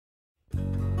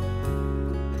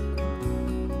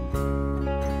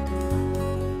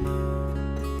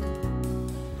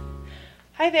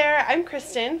Hi there, I'm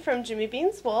Kristen from Jimmy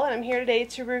Bean's Wool, and I'm here today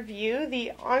to review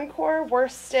the Encore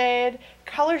worsted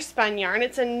Colorspun yarn.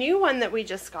 It's a new one that we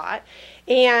just got,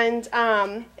 and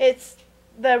it's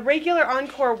the regular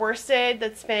Encore worsted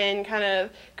that's been kind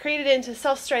of created into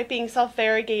self-striping,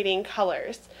 self-variegating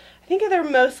colors. I think they're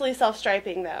mostly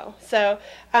self-striping though, so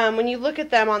when you look at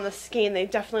them on the skein, they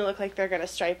definitely look like they're going to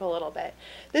stripe a little bit.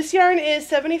 This yarn is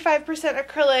 75%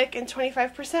 acrylic and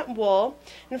 25% wool,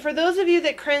 and for those of you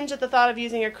that cringe at the thought of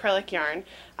using acrylic yarn,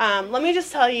 let me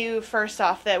just tell you first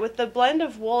off that with the blend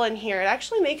of wool in here, it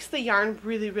actually makes the yarn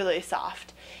really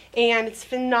soft, and it's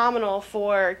phenomenal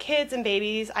for kids and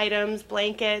babies items,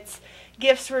 blankets,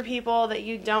 gifts for people that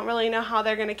you don't really know how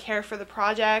they're going to care for the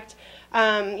project.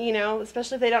 You know,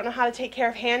 especially if they don't know how to take care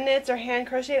of hand knits or hand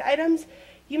crocheted items,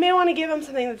 you may want to give them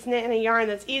something that's knit in a yarn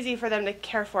that's easy for them to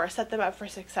care for, set them up for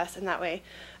success in that way.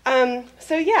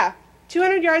 So yeah,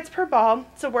 200 yards per ball.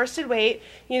 It's a worsted weight.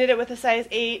 You knit it with a size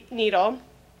 8 needle.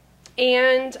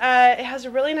 And it has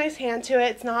a really nice hand to it.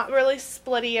 It's not really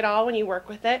splitty at all when you work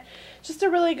with it. Just a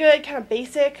really good kind of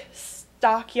basic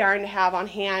stock yarn to have on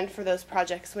hand for those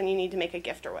projects when you need to make a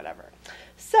gift or whatever.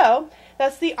 So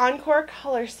that's the Encore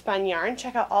Colorspun yarn.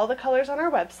 Check out all the colors on our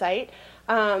website.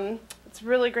 It's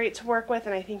really great to work with,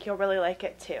 and I think you'll really like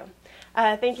it too.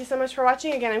 Thank you so much for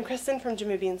watching. Again, I'm Kristen from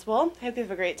Jimmy Bean's Wool. I hope you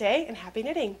have a great day and happy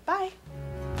knitting. Bye!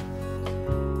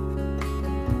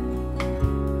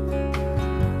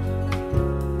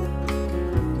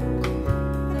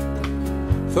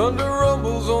 Thunder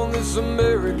rumbles on this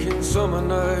American summer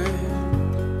night.